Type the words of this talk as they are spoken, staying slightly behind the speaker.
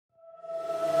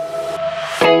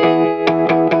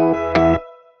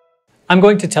I'm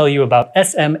going to tell you about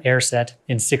SM AirSeT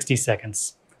in 60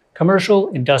 seconds. Commercial,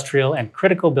 industrial, and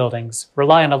critical buildings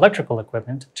rely on electrical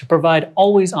equipment to provide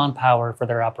always-on power for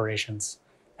their operations.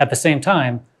 At the same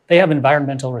time, they have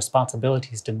environmental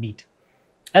responsibilities to meet.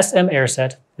 SM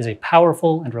AirSeT is a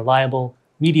powerful and reliable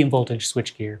medium-voltage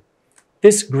switchgear.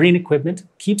 This green equipment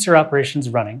keeps your operations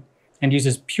running and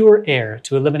uses pure air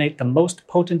to eliminate the most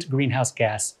potent greenhouse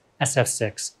gas,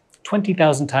 SF6,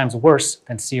 20,000 times worse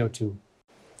than CO2.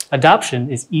 Adoption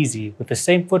is easy with the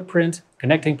same footprint,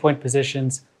 connecting point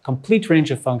positions, complete range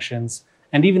of functions,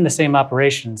 and even the same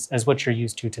operations as what you're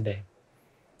used to today.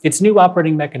 Its new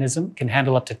operating mechanism can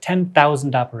handle up to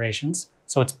 10,000 operations,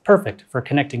 so it's perfect for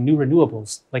connecting new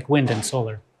renewables like wind and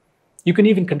solar. You can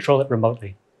even control it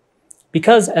remotely.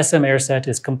 Because SM AirSeT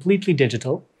is completely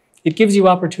digital, it gives you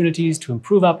opportunities to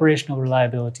improve operational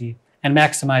reliability and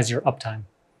maximize your uptime.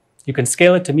 You can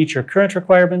scale it to meet your current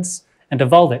requirements and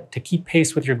evolve it to keep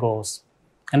pace with your goals.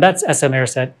 And that's SM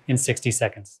AirSeT in 60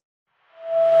 seconds.